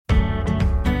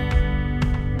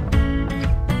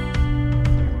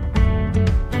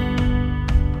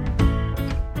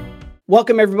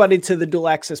Welcome, everybody, to the Dual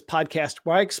Access Podcast,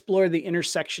 where I explore the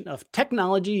intersection of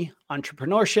technology,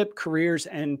 entrepreneurship, careers,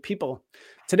 and people.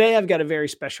 Today, I've got a very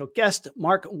special guest,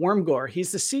 Mark Wormgoor.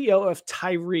 He's the CEO of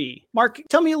Tairi. Mark,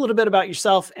 tell me a little bit about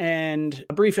yourself and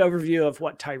a brief overview of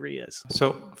what Tairi is.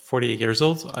 So, 48 years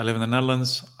old. I live in the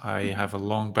Netherlands. I have a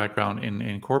long background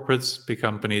in corporates, big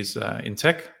companies, in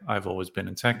tech. I've always been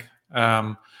in tech.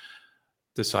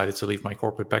 Decided to leave my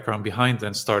corporate background behind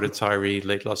and started Tairi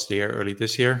late last year, early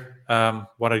this year.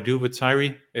 What I do with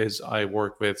Tairi is I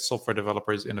work with software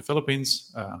developers in the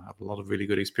Philippines. I have a lot of really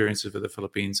good experiences with the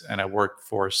Philippines, and I work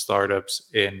for startups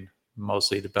in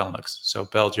mostly the Benelux, so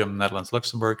Belgium, Netherlands,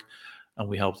 Luxembourg, and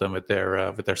we help them with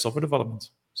their software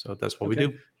development. So that's what we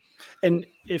do. And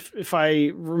if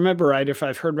I remember right, if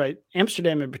I've heard right,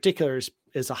 Amsterdam in particular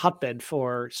is a hotbed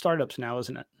for startups now,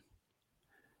 isn't it?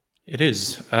 It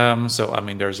is. So, I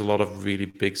mean, there's a lot of really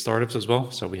big startups as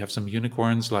well. So we have some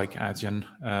unicorns like Adyen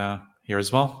here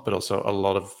as well, but also a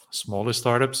lot of smaller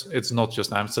startups. It's not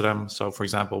just Amsterdam. So, for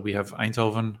example, we have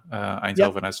Eindhoven.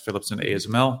 Eindhoven has Philips and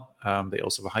ASML. They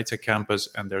also have a high-tech campus,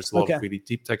 and there's a lot of really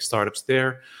deep tech startups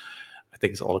there. I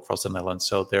think it's all across the Netherlands.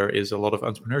 So there is a lot of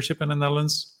entrepreneurship in the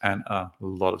Netherlands and a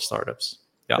lot of startups.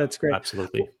 Yeah, that's great.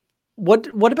 Absolutely.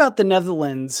 What about the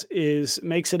Netherlands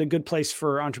makes it a good place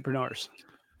for entrepreneurs?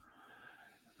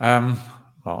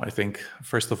 Well, I think,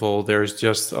 first of all, there's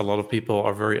just a lot of people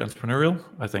are very entrepreneurial.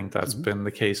 I think that's been the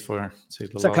case for, say,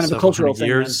 the last kind of a cultural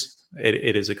years.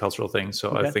 It is a cultural thing.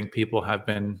 So I think people have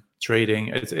been trading.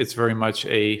 It's very much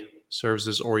a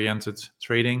services-oriented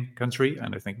trading country.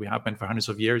 And I think we have been for hundreds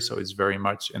of years. So it's very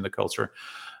much in the culture.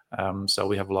 So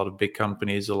we have a lot of big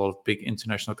companies, a lot of big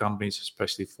international companies,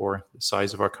 especially for the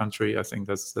size of our country. I think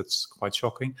that's quite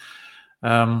shocking.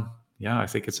 Yeah, I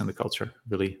think it's in the culture,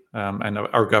 really. And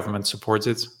our government supports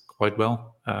it quite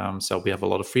well. So we have a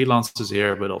lot of freelancers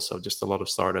here, but also just a lot of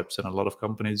startups and a lot of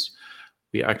companies.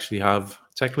 We actually have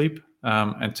TechLeap,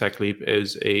 and TechLeap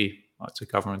is it's a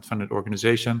government-funded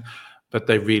organization, but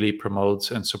they really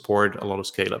promote and support a lot of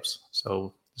scale-ups.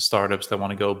 So the startups that want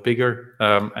to go bigger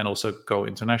and also go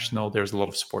international, there's a lot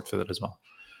of support for that as well.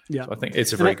 Yeah, so I think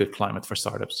it's a very good climate for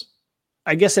startups.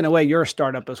 I guess in a way, you're a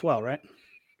startup as well, right?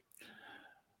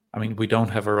 I mean, we don't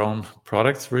have our own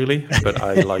products really, but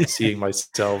I like seeing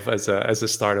myself as a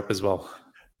startup as well.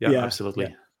 Yeah,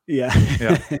 absolutely. Yeah.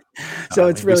 So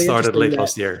it's really we started late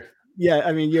last year. Yeah,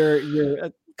 I mean,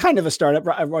 you're kind of a startup,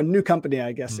 a new company,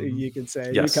 I guess you could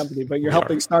say, new company, but you're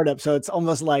helping startups. So it's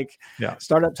almost like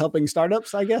startups helping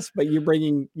startups, I guess. But you're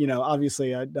bringing,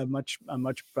 obviously a much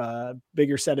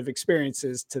bigger set of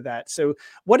experiences to that. So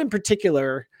what in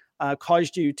particular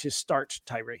caused you to start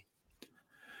Tairi?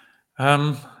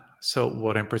 So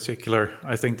what in particular,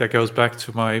 I think that goes back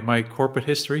to my corporate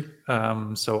history.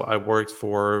 So I worked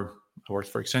for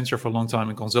Accenture for a long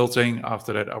time in consulting.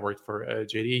 After that, I worked for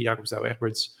JD, Jacobs Douwe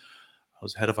Egberts. I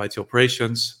was head of IT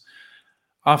operations.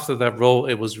 After that role,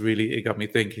 it got me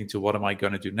thinking to what am I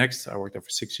going to do next? I worked there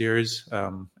for 6 years.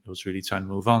 It was really time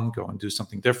to move on, go and do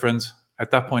something different. At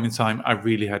that point in time, I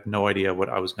really had no idea what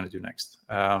I was going to do next.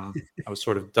 I was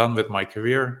sort of done with my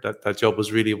career. That job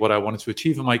was really what I wanted to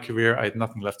achieve in my career. I had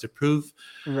nothing left to prove.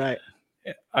 Right.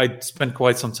 I spent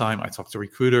quite some time. I talked to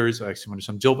recruiters. I actually went to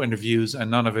some job interviews, and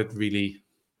none of it really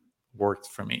worked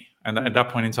for me. And at that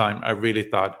point in time, I really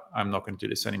thought, I'm not going to do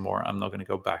this anymore. I'm not going to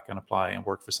go back and apply and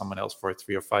work for someone else for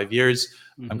 3 or 5 years.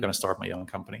 I'm going to start my own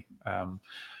company.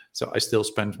 So I still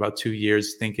spent about 2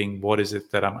 years thinking, what is it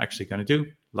that I'm actually going to do?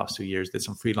 Last 2 years, did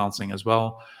some freelancing as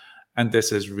well. And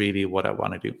this is really what I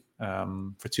want to do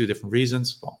for 2 different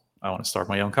reasons. Well, I want to start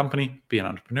my own company, be an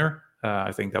entrepreneur.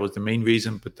 I think that was the main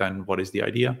reason. But then what is the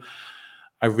idea?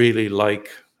 I really like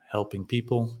helping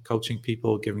people, coaching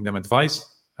people, giving them advice.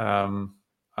 I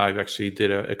actually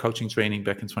did a coaching training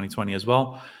back in 2020 as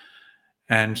well.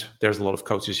 And there's a lot of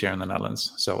coaches here in the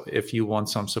Netherlands. So if you want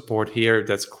some support here,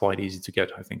 that's quite easy to get.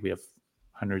 I think we have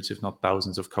hundreds, if not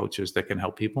thousands of coaches that can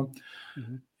help people.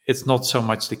 It's not so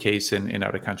much the case in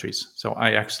other countries. So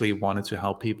I actually wanted to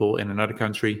help people in another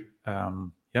country,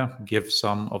 give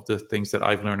some of the things that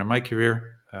I've learned in my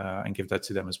career and give that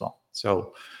to them as well.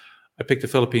 So I picked the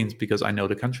Philippines because I know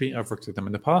the country. I've worked with them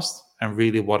in the past. And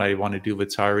really what I want to do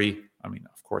with Tairi, I mean,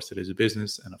 of course it is a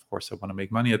business. And of course I want to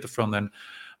make money at the front end.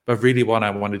 But really what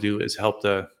I want to do is help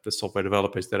the software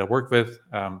developers that I work with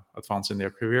advance in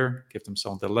their career, give them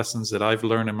some of the lessons that I've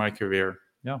learned in my career.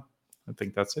 Yeah, I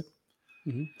think that's it.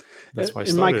 That's why I started.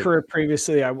 In my career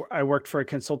previously, I worked for a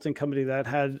consulting company that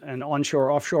had an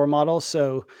onshore-offshore model.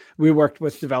 So we worked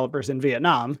with developers in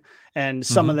Vietnam, and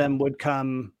some of them would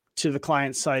come to the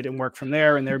client site and work from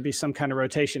there, and there'd be some kind of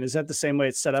rotation. Is that the same way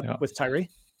it's set up with Tairi?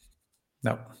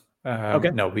 No,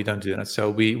 No, we don't do that. So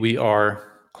we are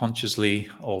consciously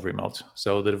all remote.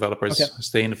 So the developers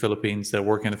stay in the Philippines, they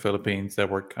work in the Philippines,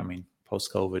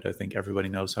 post-COVID, I think everybody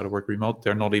knows how to work remote.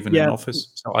 They're not even in an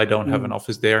office. So I don't have an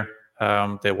office there.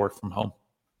 They work from home.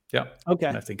 Yeah. Okay.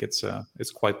 And I think it's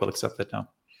quite well accepted now.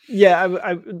 Yeah.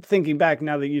 I'm thinking back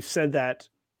now that you've said that,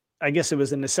 I guess it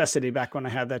was a necessity back when I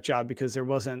had that job because there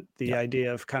wasn't the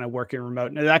idea of kind of working remote.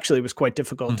 And it actually was quite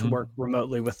difficult to work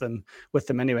remotely with them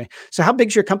anyway. So how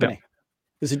big's your company?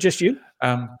 Yeah. Is it just you?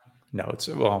 No,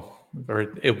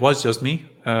 it was just me.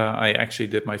 I actually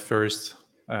did my first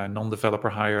non-developer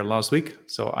hire last week.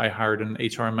 So I hired an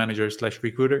HR manager /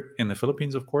 recruiter in the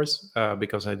Philippines, of course,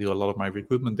 because I do a lot of my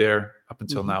recruitment there. Up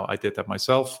until now, I did that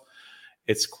myself.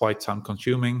 It's quite time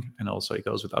consuming, and also it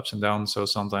goes with ups and downs. So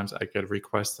sometimes I get a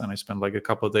request and I spend like a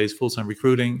couple of days full-time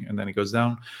recruiting, and then it goes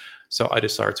down. So I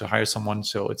decided to hire someone.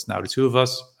 So it's now the two of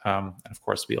us. And of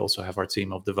course, we also have our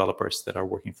team of developers that are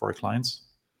working for our clients.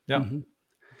 Yeah.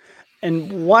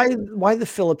 And why the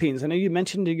Philippines? I know you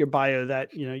mentioned in your bio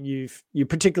that you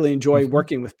particularly enjoy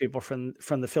working with people from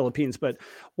the Philippines, but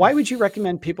why would you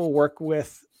recommend people work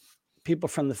with people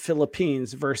from the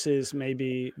Philippines versus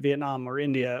maybe Vietnam or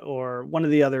India or one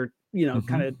of the other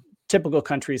kind of typical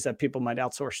countries that people might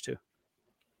outsource to?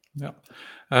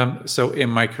 Yeah. So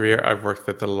in my career, I've worked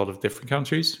with a lot of different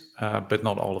countries, but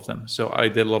not all of them. So I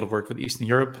did a lot of work with Eastern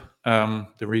Europe.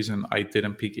 The reason I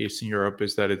didn't pick Eastern Europe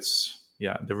is that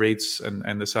the rates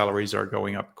and the salaries are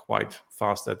going up quite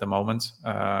fast at the moment.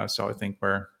 So I think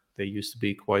where they used to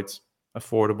be quite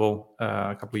affordable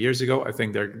a couple of years ago, I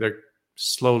think they're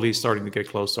slowly starting to get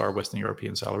close to our Western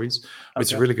European salaries,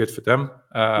 which is really good for them.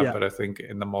 But I think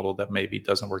in the model that maybe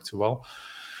doesn't work too well.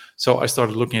 So I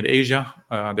started looking at Asia.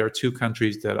 There are two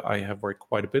countries that I have worked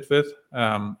quite a bit with,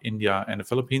 India and the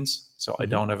Philippines. So I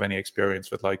don't have any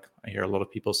experience with, I hear a lot of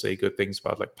people say good things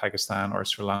about like Pakistan or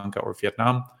Sri Lanka or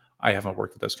Vietnam. I haven't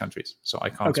worked with those countries, so I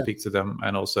can't speak to them.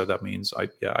 And also that means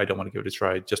I don't want to give it a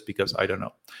try just because I don't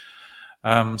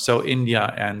know. So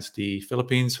India and the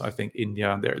Philippines, I think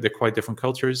India, they're quite different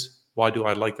cultures. Why do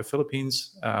I like the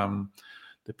Philippines?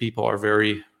 The people are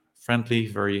very friendly,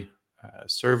 very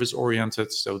service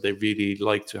oriented, so they really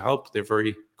like to help. They're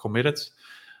very committed.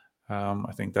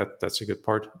 I think that's a good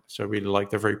part. So I really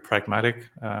like they're very pragmatic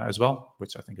as well,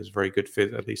 which I think is a very good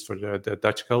fit, at least for the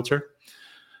Dutch culture.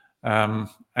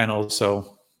 And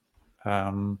also,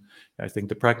 I think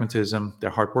the pragmatism, they're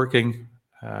hardworking,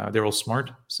 they're all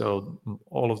smart. So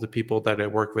all of the people that I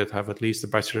work with have at least a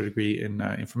bachelor degree in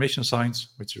information science,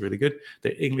 which is really good.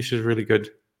 Their English is really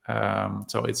good.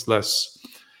 So it's less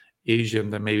Asian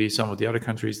than maybe some of the other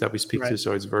countries that we speak to.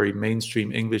 So it's very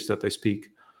mainstream English that they speak.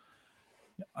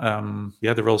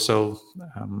 They're also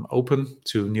open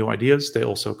to new ideas. They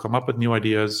also come up with new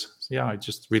ideas. So I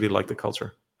just really like the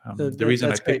culture. The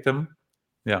reason I picked them,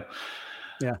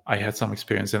 I had some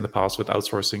experience in the past with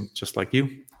outsourcing, just like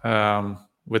you,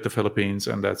 with the Philippines,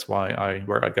 and that's why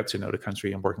I got to know the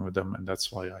country and working with them, and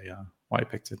that's why I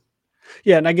picked it.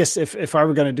 Yeah, and I guess if I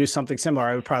were going to do something similar,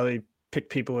 I would probably pick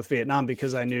people with Vietnam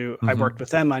because I knew I worked with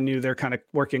them. I knew their kind of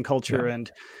working culture and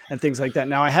things like that.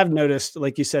 Now I have noticed,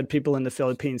 like you said, people in the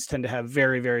Philippines tend to have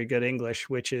very, very good English,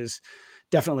 which is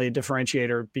definitely a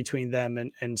differentiator between them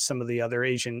and some of the other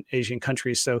Asian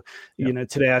countries. So,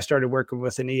 today I started working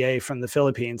with an EA from the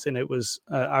Philippines, and it was,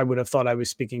 I would have thought I was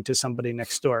speaking to somebody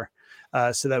next door.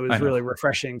 So that was really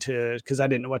refreshing because I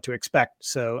didn't know what to expect.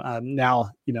 So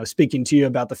now, speaking to you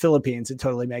about the Philippines, it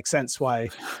totally makes sense why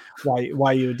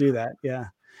you would do that. Yeah.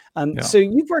 So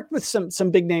you've worked with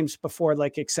some big names before,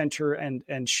 like Accenture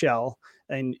and Shell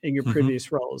in your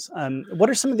previous roles. What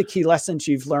are some of the key lessons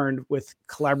you've learned with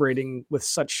collaborating with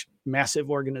such massive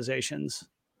organizations?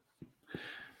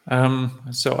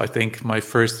 So I think I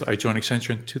joined Accenture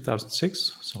in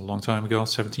 2006, so a long time ago,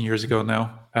 17 years ago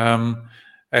now.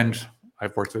 And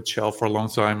I've worked with Shell for a long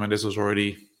time, and this was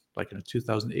already like in the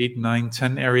 2008, 9,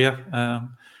 10 area.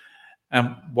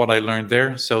 And what I learned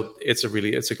there, so it's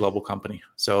a global company.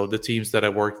 So the teams that I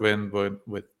worked with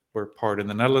were part in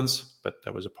the Netherlands, but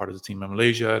there was a part of the team in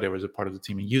Malaysia. There was a part of the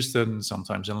team in Houston,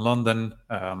 sometimes in London.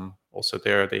 Also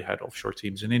there, they had offshore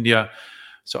teams in India.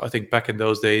 So I think back in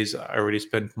those days, I already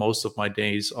spent most of my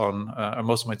time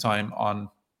on,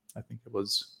 I think it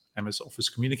was MS Office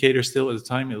Communicator still at the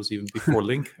time. It was even before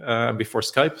Link, before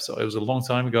Skype. So it was a long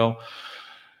time ago.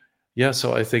 Yeah,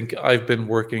 so I think I've been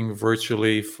working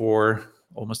virtually for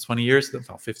almost 20 years,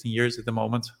 about 15 years at the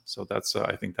moment. So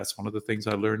I think that's one of the things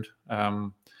I learned.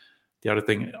 The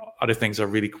other things are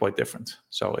really quite different.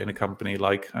 So in a company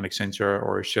like an Accenture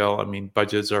or a Shell, I mean,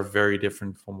 budgets are very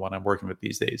different from what I'm working with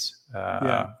these days.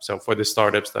 So for the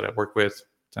startups that I work with,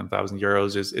 10,000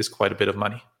 euros is quite a bit of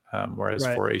money. Whereas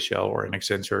for HL or an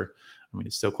Accenture, I mean,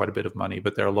 it's still quite a bit of money,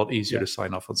 but they're a lot easier to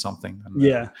sign off on something.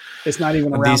 And, it's not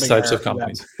even a rounding these types error of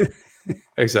companies.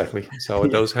 Exactly. So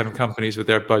those kind of companies with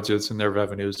their budgets and their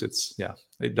revenues,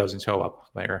 it doesn't show up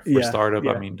later. For startup,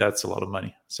 I mean, that's a lot of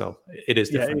money. So it is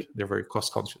different. They're very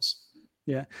cost conscious.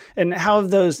 Yeah. And how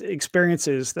have those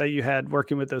experiences that you had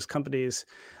working with those companies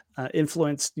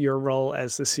influenced your role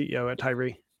as the CEO at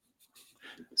Tairi?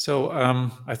 So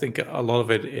I think a lot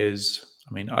of it is,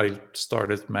 I mean, I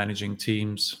started managing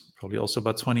teams probably also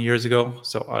about 20 years ago.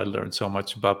 So I learned so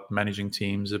much about managing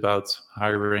teams, about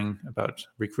hiring, about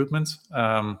recruitment.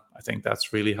 I think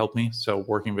that's really helped me. So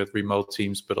working with remote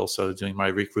teams, but also doing my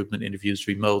recruitment interviews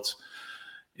remote.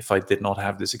 If I did not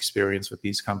have this experience with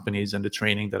these companies and the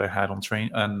training that I had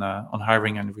on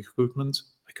hiring and recruitment,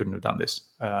 I couldn't have done this.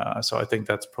 So I think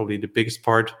that's probably the biggest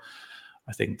part.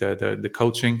 I think the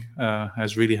coaching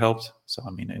has really helped. So,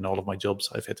 I mean, in all of my jobs,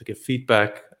 I've had to give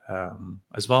feedback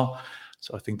as well.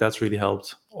 So I think that's really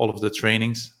helped. All of the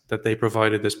trainings that they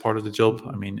provided as part of the job.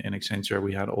 I mean, in Accenture,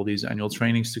 we had all these annual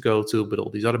trainings to go to, but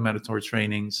all these other mandatory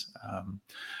trainings.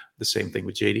 The same thing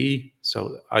with JDE.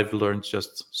 So I've learned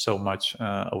just so much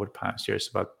over the past years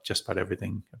about just about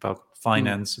everything, about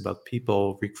finance, about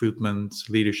people, recruitment,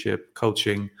 leadership,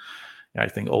 coaching. I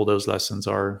think all those lessons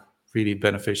are really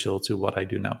beneficial to what I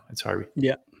do now at Tairi.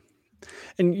 Yeah.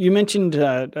 And you mentioned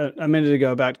a minute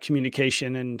ago about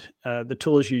communication and the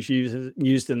tools you've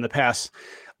used in the past.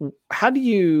 How do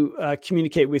you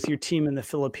communicate with your team in the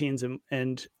Philippines,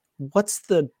 and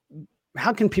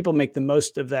how can people make the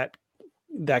most of that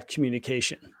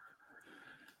communication?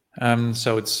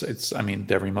 So it's I mean,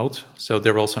 they're remote, so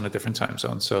they're also in a different time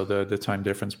zone. So the time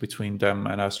difference between them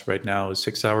and us right now is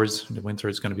 6 hours. In the winter,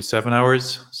 it's going to be 7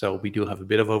 hours. So we do have a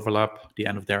bit of overlap. The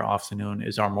end of their afternoon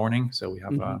is our morning. So we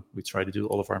have we try to do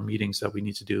all of our meetings that we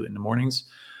need to do in the mornings.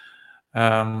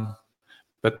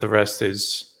 But the rest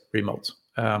is remote.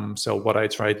 So what I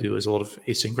try to do is a lot of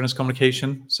asynchronous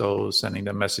communication. So sending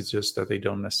them messages that they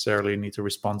don't necessarily need to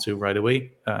respond to right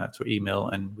away through email.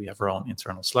 And we have our own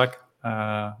internal Slack,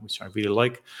 which I really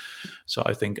like. So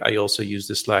I think I also use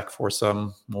the Slack for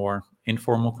some more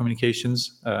informal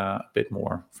communications, a bit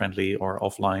more friendly or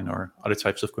offline or other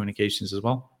types of communications as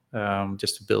well.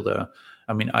 Just to build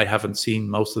I mean, I haven't seen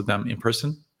most of them in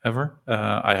person ever.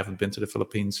 I haven't been to the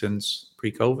Philippines since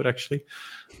pre-COVID, actually.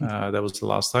 That was the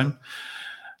last time.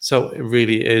 So it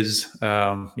really is,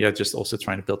 just also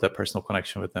trying to build that personal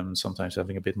connection with them. Sometimes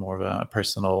having a bit more of a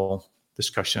personal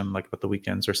discussion, like about the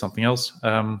weekends or something else.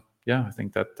 I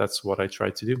think that's what I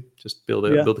try to do. Just build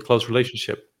a close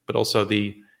relationship, but also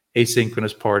the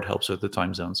asynchronous part helps with the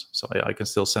time zones. So I can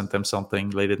still send them something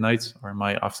late at night or in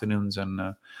my afternoons, and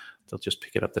they'll just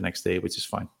pick it up the next day, which is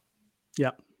fine.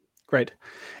 Yeah. Great.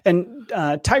 And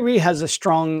Tairi has a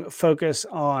strong focus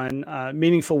on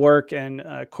meaningful work and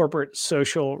corporate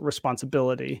social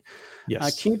responsibility.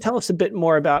 Yes. Can you tell us a bit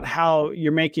more about how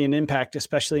you're making an impact,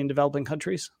 especially in developing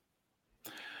countries?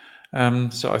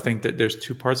 So I think that there's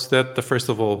two parts to that. The first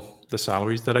of all, the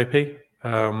salaries that I pay.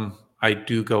 I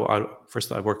do go out.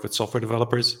 First, I work with software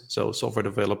developers. So software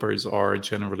developers are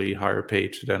generally higher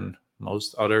paid than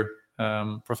most other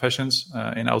professions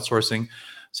in outsourcing.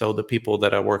 So the people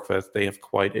that I work with, they have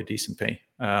quite a decent pay.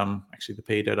 Actually, the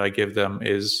pay that I give them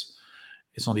it's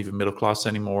not even middle class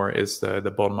anymore. It's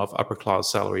the bottom of upper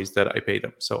class salaries that I pay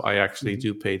them. So I actually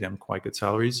do pay them quite good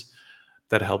salaries.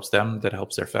 That helps them. That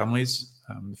helps their families.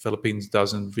 The Philippines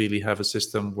doesn't really have a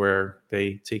system where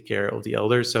they take care of the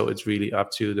elders. So it's really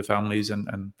up to the families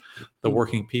and the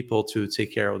working people to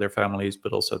take care of their families,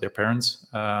 but also their parents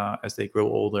as they grow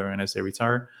older and as they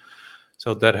retire.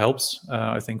 So that helps.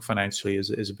 I think financially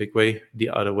is a big way. The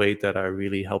other way that I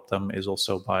really help them is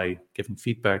also by giving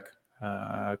feedback,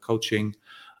 coaching.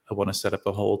 I want to set up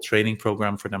a whole training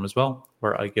program for them as well,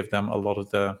 where I give them a lot of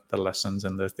the lessons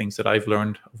and the things that I've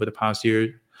learned over the past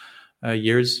years.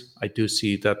 I do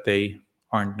see that they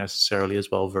aren't necessarily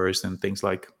as well versed in things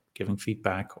like giving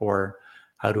feedback or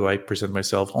how do I present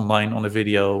myself online on a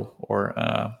video or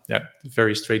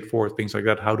very straightforward things like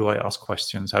that. How do I ask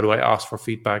questions? How do I ask for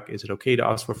feedback? Is it okay to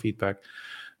ask for feedback?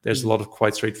 There's a lot of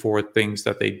quite straightforward things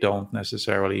that they don't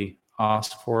necessarily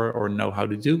ask for or know how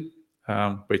to do,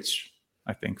 which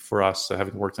I think for us,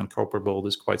 having worked on corporate world,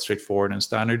 is quite straightforward and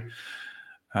standard.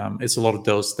 It's a lot of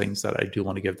those things that I do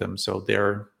want to give them, so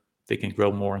they can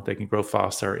grow more, they can grow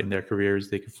faster in their careers,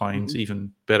 they can find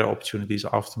even better opportunities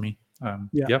after me.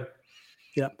 Yeah.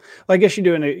 Well, I guess you're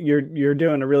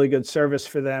doing a really good service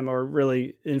for them, or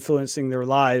really influencing their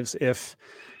lives if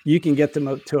you can get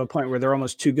them to a point where they're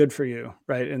almost too good for you,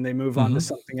 right? And they move on to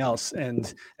something else,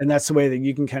 and that's the way that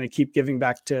you can kind of keep giving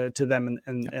back to them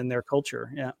and their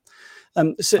culture. Yeah.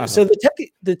 So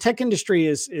the tech industry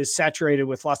is saturated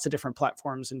with lots of different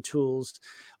platforms and tools.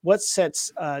 What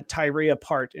sets Tairi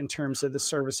apart in terms of the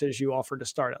services you offer to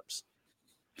startups?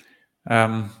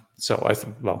 So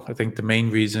I think the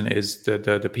main reason is that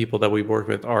the people that we work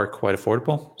with are quite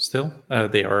affordable still.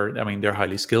 They're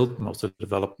highly skilled. Most of the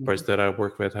developers that I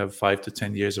work with have 5 to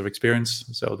 10 years of experience.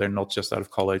 So they're not just out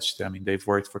of college. I mean, they've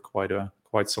worked for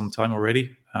quite some time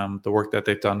already. The work that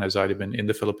they've done has either been in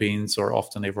the Philippines, or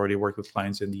often they've already worked with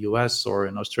clients in the US or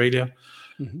in Australia.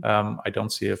 I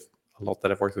don't see a lot that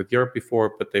have worked with Europe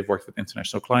before, but they've worked with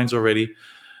international clients already.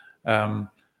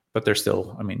 But they're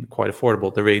still, quite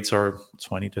affordable. The rates are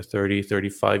 20 to 30,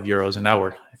 35 euros an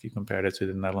hour. If you compare that to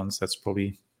the Netherlands, that's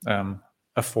probably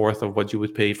a fourth of what you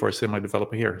would pay for a similar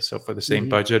developer here. So for the same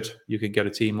budget, you could get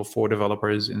a team of 4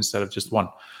 developers instead of just one.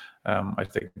 I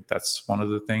think that's one of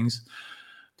the things.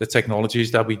 The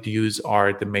technologies that we use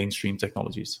are the mainstream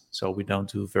technologies. So we don't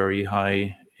do very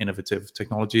high innovative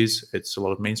technologies. It's a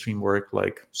lot of mainstream work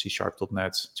like C#,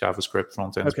 .NET, JavaScript,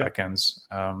 front ends, back ends.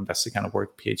 That's the kind of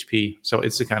work, PHP. So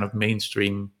it's the kind of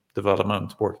mainstream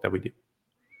development work that we do.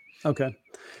 Okay.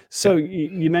 So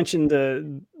you mentioned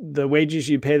the wages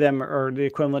you pay them are the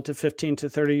equivalent to 15 to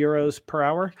 30 euros per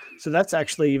hour. So that's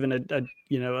actually even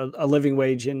a living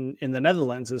wage in the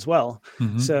Netherlands as well.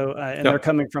 So they're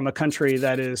coming from a country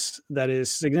that is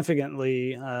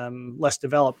significantly less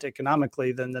developed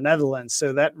economically than the Netherlands.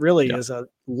 So that really is a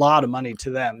lot of money to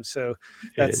them. So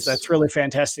that's really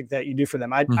fantastic that you do for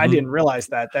them. I didn't realize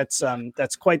that.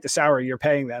 That's quite the salary you're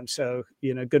paying them. So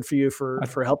good for you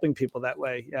for helping people that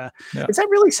way. Yeah. Is that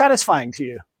really satisfying to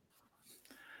you?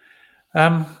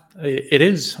 It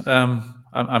is.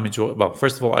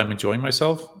 First of all, I'm enjoying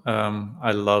myself.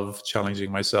 I love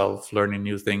challenging myself, learning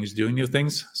new things, doing new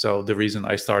things. So the reason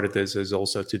I started this is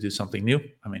also to do something new.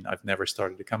 I've never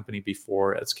started a company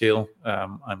before at scale.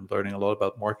 I'm learning a lot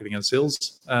about marketing and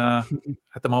sales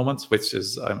at the moment, which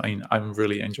is, I'm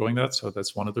really enjoying that. So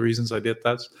that's one of the reasons I did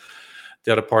that.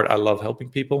 The other part, I love helping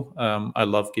people. I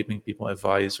love giving people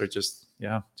advice, or just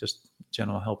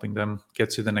general helping them get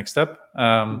to the next step.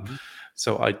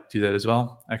 So I do that as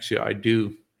well. Actually, I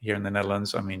do here in the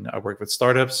Netherlands. I work with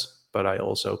startups, but I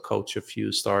also coach a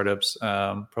few startups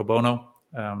pro bono,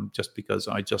 just because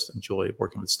I just enjoy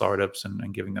working with startups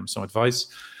and giving them some advice.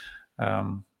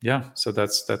 So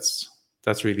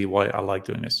that's really why I like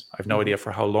doing this. I have no idea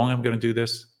for how long I'm going to do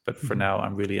this, but for now,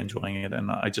 I'm really enjoying it, and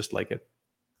I just like it.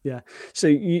 Yeah. So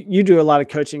you do a lot of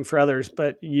coaching for others,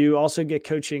 but you also get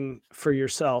coaching for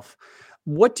yourself.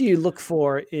 What do you look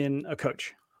for in a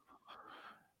coach?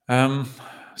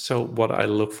 So what I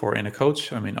look for in a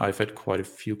coach, I've had quite a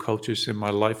few coaches in my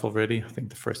life already. I think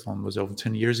the first one was over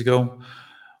 10 years ago.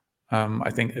 I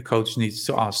think a coach needs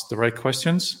to ask the right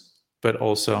questions, but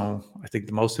also I think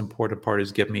the most important part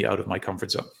is get me out of my comfort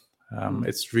zone.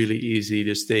 It's really easy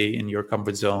to stay in your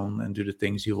comfort zone and do the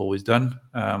things you've always done.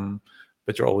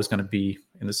 But you're always going to be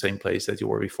in the same place that you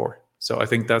were before. So I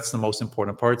think that's the most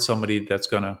important part. Somebody that's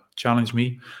going to challenge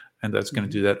me and that's going to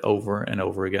do that over and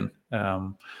over again.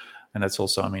 And that's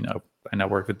also, I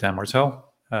work with Dan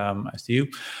Martel, as do you.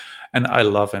 And I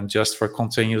love him just for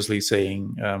continuously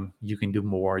saying, you can do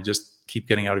more, just keep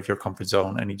getting out of your comfort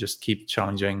zone. And he just keep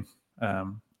challenging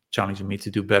me to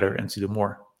do better and to do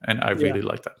more. And I really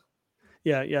like that.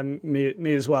 Yeah,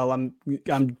 me as well. I'm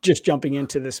just jumping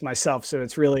into this myself, so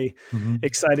it's really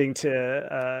exciting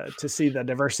to see the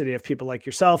diversity of people like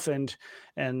yourself, and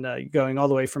going all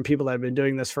the way from people that have been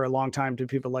doing this for a long time to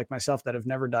people like myself that have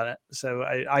never done it. So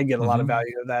I get a lot of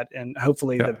value of that, and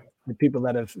hopefully the people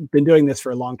that have been doing this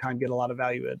for a long time get a lot of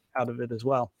value out of it as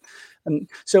well.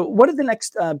 So what are the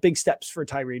next big steps for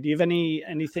Tairi? Do you have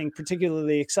anything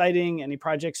particularly exciting, any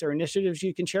projects or initiatives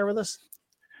you can share with us?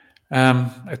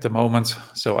 At the moment,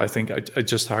 so I think I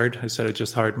just hired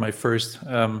my first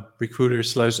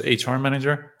recruiter/HR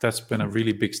manager. That's been a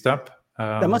really big step.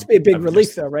 That must be a big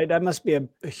relief, though, right? That must be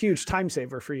a huge time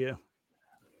saver for you.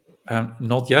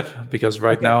 Not yet, because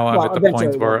now I'm at the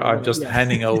point where I'm just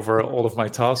handing over all of my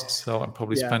tasks. So I'm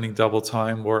probably spending double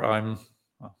time where I'm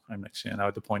actually now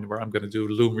at the point where I'm going to do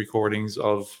Loom recordings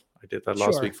of. I did that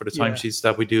last week for the timesheets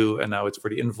that we do, and now it's for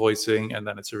the invoicing, and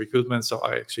then it's a recruitment. So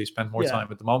I actually spend more time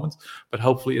at the moment, but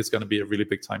hopefully it's going to be a really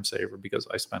big time saver, because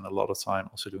I spend a lot of time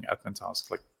also doing admin tasks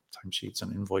like timesheets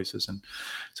and invoices. And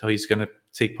so he's going to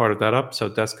take part of that up. So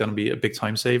that's going to be a big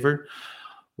time saver.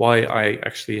 Why I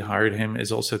actually hired him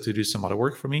is also to do some other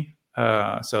work for me.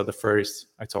 So the first,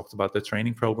 I talked about the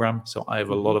training program. So I have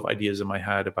a lot of ideas in my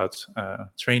head about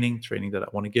training that I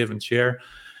want to give and share.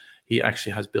 He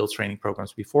actually has built training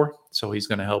programs before, so he's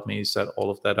going to help me set all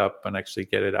of that up and actually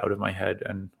get it out of my head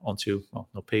and onto, well,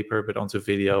 no paper, but onto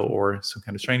video or some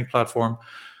kind of training platform.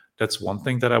 That's one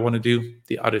thing that I want to do.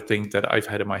 The other thing that I've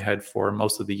had in my head for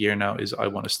most of the year now is I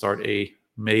want to start a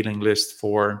mailing list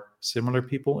for similar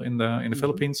people in the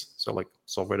Philippines. So like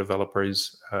software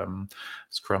developers,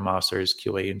 Scrum Masters,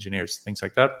 QA engineers, things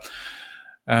like that.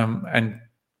 And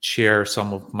share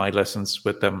some of my lessons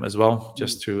with them as well,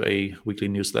 just through a weekly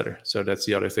newsletter. So that's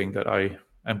the other thing that I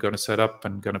am going to set up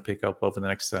and going to pick up over the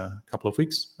next couple of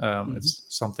weeks. It's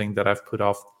something that I've put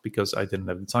off because I didn't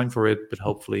have the time for it, but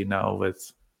hopefully now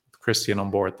with Christian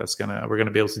on board, we're going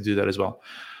to be able to do that as well.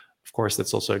 Of course,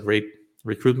 that's also a great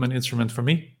recruitment instrument for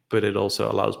me, but it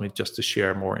also allows me just to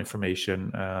share more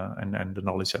information and the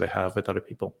knowledge that I have with other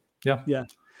people. Yeah.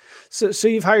 So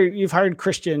you've hired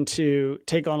Christian to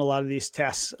take on a lot of these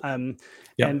tasks, and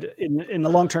in the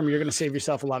long term, you're going to save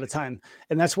yourself a lot of time.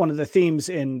 And that's one of the themes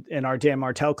in our Dan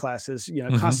Martell classes.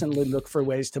 Constantly look for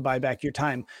ways to buy back your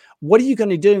time. What are you going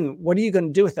to do? What are you going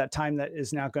to do with that time that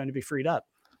is now going to be freed up?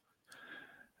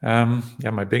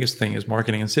 My biggest thing is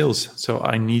marketing and sales. So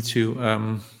I need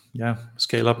to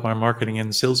scale up my marketing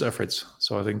and sales efforts.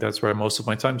 So I think that's where most of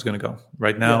my time is going to go.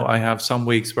 Right now, I have some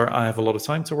weeks where I have a lot of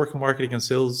time to work on marketing and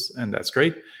sales, and that's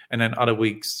great. And then other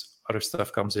weeks, other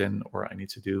stuff comes in, or I need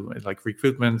to do like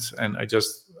recruitment, and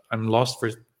I'm lost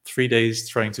for 3 days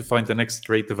trying to find the next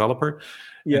great developer,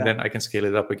 and then I can scale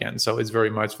it up again. So it's very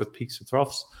much with peaks and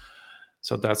troughs.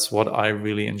 So that's what I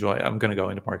really enjoy. I'm going to go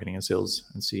into marketing and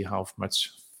sales and see how much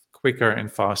quicker and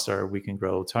faster we can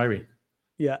grow Tairi.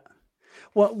 Yeah.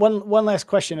 Well, one last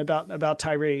question about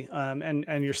Tairi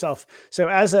and yourself. So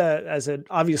as an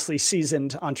obviously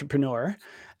seasoned entrepreneur,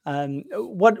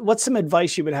 what's some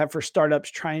advice you would have for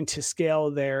startups trying to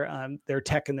scale their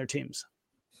tech and their teams?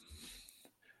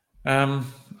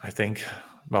 I think,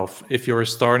 well, if you're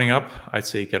starting up, I'd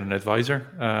say get an advisor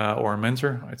or a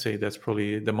mentor. I'd say that's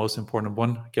probably the most important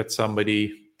one. Get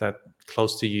somebody that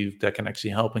close to you that can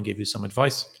actually help and give you some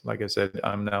advice. Like I said,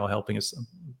 I'm now helping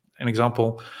an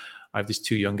example. I have these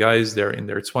 2 young guys, they're in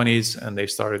their 20s, and they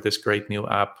started this great new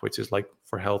app, which is like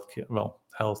for health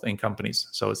in companies.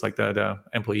 So it's like the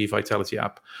employee vitality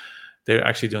app. They're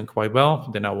actually doing quite well.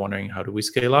 They're now wondering, how do we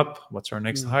scale up? What's our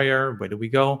next hire? Where do we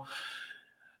go?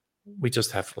 We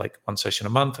just have like 1 session a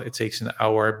month. It takes an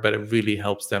hour, but it really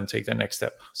helps them take their next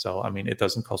step. So, I mean, it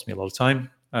doesn't cost me a lot of time.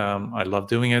 I love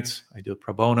doing it. I do it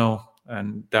pro bono,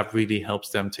 and that really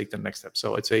helps them take the next step.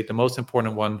 So I'd say the most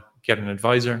important one, get an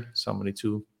advisor, somebody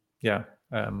to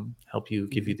help you,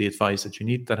 give you the advice that you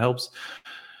need. That helps.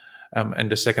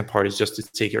 And the second part is just to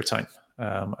take your time.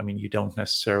 I mean, you don't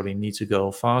necessarily need to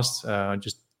go fast.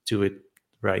 Just do it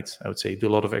right. I would say do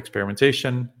a lot of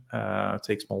experimentation,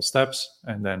 take small steps,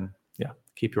 and then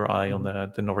keep your eye on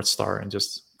the North Star and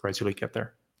just gradually get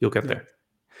there. You'll get there.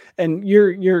 And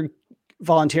you're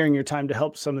volunteering your time to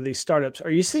help some of these startups.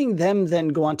 Are you seeing them then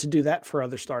go on to do that for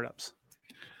other startups?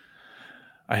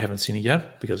 I haven't seen it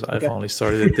yet because I've only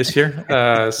started it this year.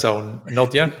 So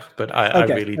not yet, but I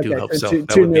really do hope so.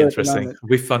 That would be interesting. It'd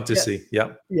be fun to see.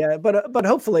 Yeah. Yeah. But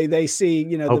hopefully they see,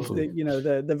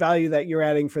 the value that you're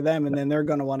adding for them, and then they're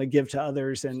going to want to give to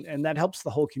others. And that helps the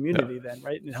whole community then,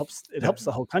 right? And it helps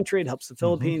the whole country. It helps the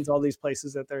Philippines, all these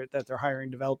places that they're hiring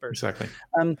developers. Exactly.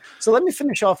 So let me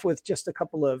finish off with just a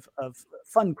couple of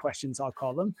fun questions, I'll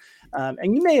call them.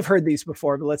 And you may have heard these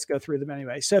before, but let's go through them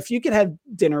anyway. So if you could have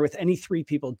dinner with any 3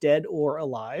 people, dead or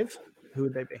alive, who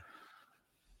would they be?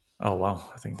 Oh, wow.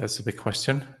 I think that's a big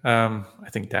question. I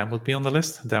think Dan would be on the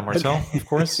list. Dan Martell, of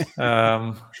course.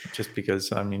 Just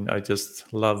because, I mean, I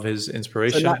just love his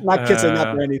inspiration. So not kissing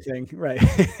up or anything, right?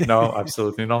 No,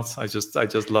 absolutely not. I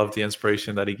just love the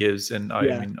inspiration that he gives. And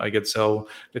I mean, I get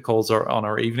the calls are on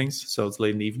our evenings. So it's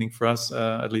late in the evening for us,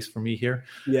 at least for me here.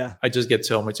 Yeah. I just get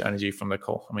so much energy from the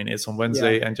call. I mean, it's on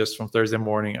Wednesday and just from Thursday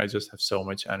morning, I just have so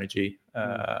much energy.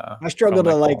 I struggle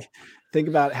to think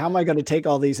about how am I going to take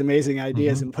all these amazing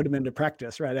ideas and put them into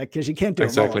practice, right? Because you can't do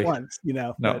them all at once,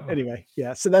 No. But anyway,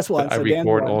 so that's one. But I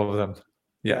record all of them.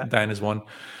 Yeah, Dan is one.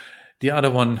 The other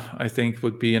one I think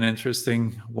would be an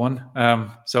interesting one.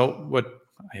 So what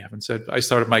I haven't said, I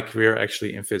started my career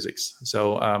actually in physics.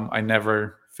 So I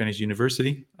never finished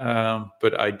university,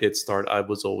 but I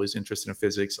was always interested in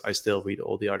physics. I still read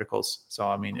all the articles. So,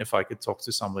 I mean, if I could talk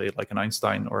to somebody like an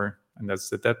Einstein and that's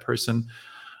the dead person,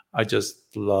 I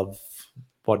just love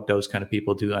what those kind of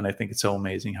people do. And I think it's so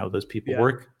amazing how those people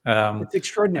work. It's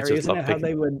extraordinary, isn't it? How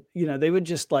they would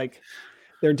just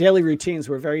their daily routines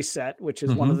were very set, which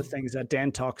is one of the things that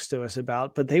Dan talks to us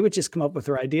about, but they would just come up with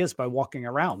their ideas by walking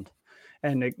around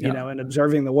and, you know, and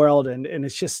observing the world. And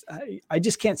it's just, I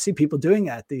just can't see people doing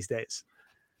that these days.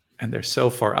 And they're so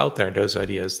far out there, those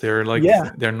ideas. They're like,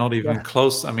 they're not even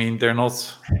close. I mean, they're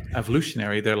not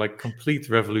evolutionary. They're like complete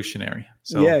revolutionary.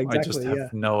 So I just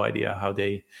have no idea how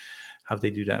they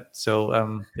do that. So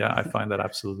I find that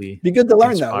absolutely be good to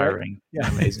learn, inspiring, though, right?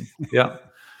 and amazing. Yeah.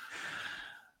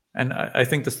 And I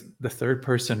think the third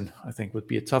person, I think, would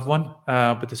be a tough one,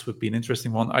 but this would be an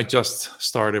interesting one. I just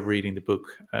started reading the book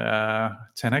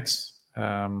 10X,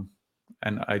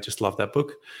 and I just love that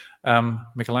book.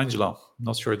 Michelangelo,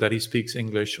 not sure that he speaks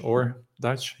English or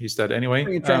Dutch. He's dead anyway.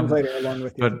 Bring a translator along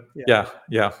with you. But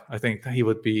I think he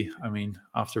would be. I mean,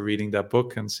 after reading that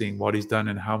book and seeing what he's done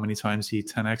and how many times he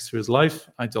 10x through his life,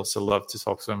 I'd also love to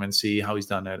talk to him and see how he's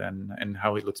done it and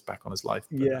how he looks back on his life.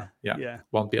 But,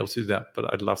 won't be able to do that,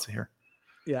 but I'd love to hear.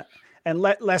 Yeah. And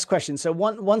last question. So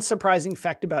one surprising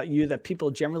fact about you that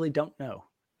people generally don't know.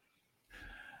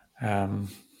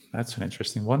 That's an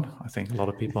interesting one. I think a lot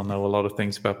of people know a lot of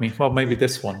things about me. Well, maybe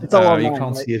this one. It's all online, you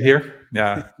can't see it here.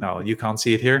 Yeah, no, you can't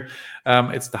see it here.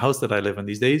 It's the house that I live in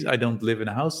these days. I don't live in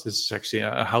a house. This is actually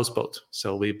a houseboat.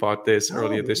 So we bought this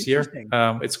earlier this year.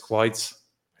 It's quite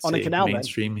on a canal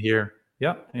mainstream here.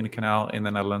 Yeah, in a canal in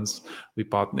the Netherlands. We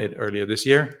bought it earlier this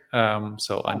year.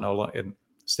 So I know it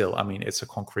still. I mean, it's a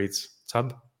concrete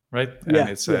tub. Right. And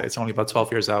it's only about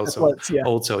 12 years out. So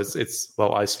also it's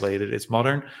well isolated. It's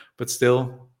modern, but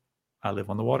still I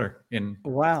live on the water in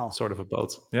sort of a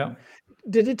boat. Yeah.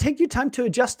 Did it take you time to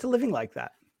adjust to living like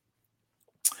that?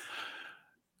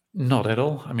 Not at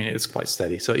all. I mean, it's quite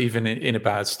steady. So even in a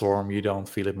bad storm, you don't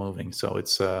feel it moving. So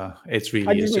it's really.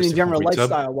 I just mean in general,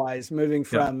 lifestyle wise, moving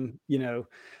from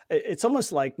it's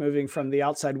almost like moving from the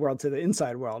outside world to the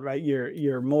inside world, right?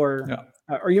 You're more.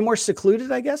 Are you more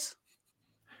secluded, I guess?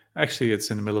 Actually, it's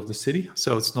in the middle of the city,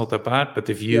 so it's not that bad, but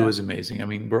the view is amazing. I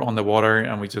mean, we're on the water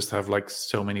and we just have like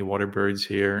so many water birds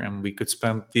here, and we could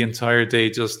spend the entire day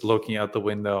just looking out the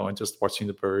window and just watching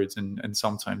the birds. And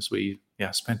sometimes we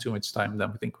spend too much time,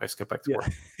 then we think we have to get back to work.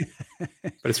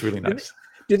 But it's really nice.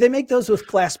 Do they make those with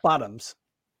glass bottoms?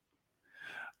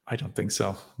 I don't think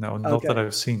so. No, not that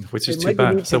I've seen, which is too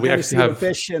bad. So we actually have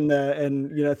fish and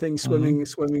things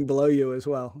swimming below you as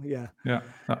well. Yeah. Yeah.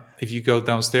 If you go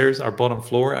downstairs, our bottom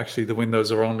floor, actually the windows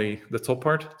are only the top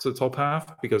part, so the top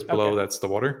half, because below that's the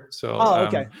water. So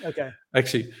okay.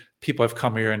 Actually, people have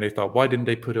come here and they thought, why didn't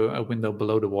they put a window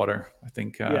below the water? I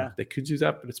think they could do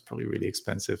that, but it's probably really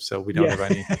expensive. So we don't have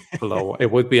any below.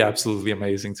 It would be absolutely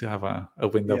amazing to have a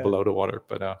window below the water,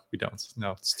 but we don't.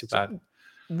 No, it's too bad.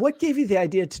 What gave you the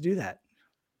idea to do that?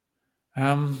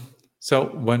 So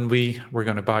when we were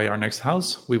going to buy our next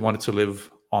house, we wanted to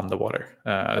live on the water.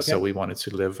 So we wanted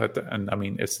to live and I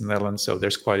mean, it's the Netherlands, so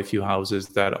there's quite a few houses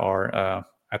that are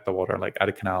at the water, like at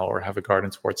a canal or have a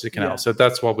garden towards the canal. So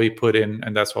that's what we put in,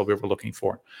 and that's what we were looking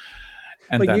for.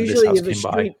 And but then usually this house you have a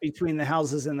came street by. between the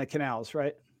houses and the canals,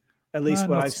 right? At least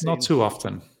what I've seen. Not too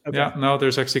often. Okay. Yeah, no,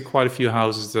 there's actually quite a few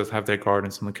houses that have their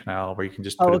gardens on the canal where you can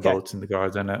just put a boat in the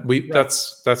garden.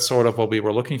 That's sort of what we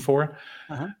were looking for.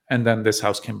 And then this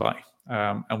house came by,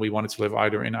 and we wanted to live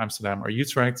either in Amsterdam or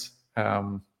Utrecht.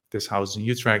 This house in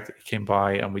Utrecht came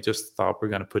by, and we just thought we're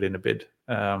going to put in a bid.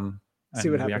 And see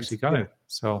what happens. We actually got it.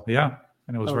 So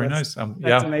and it was very nice.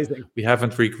 That's amazing. We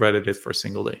haven't regretted it for a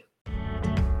single day.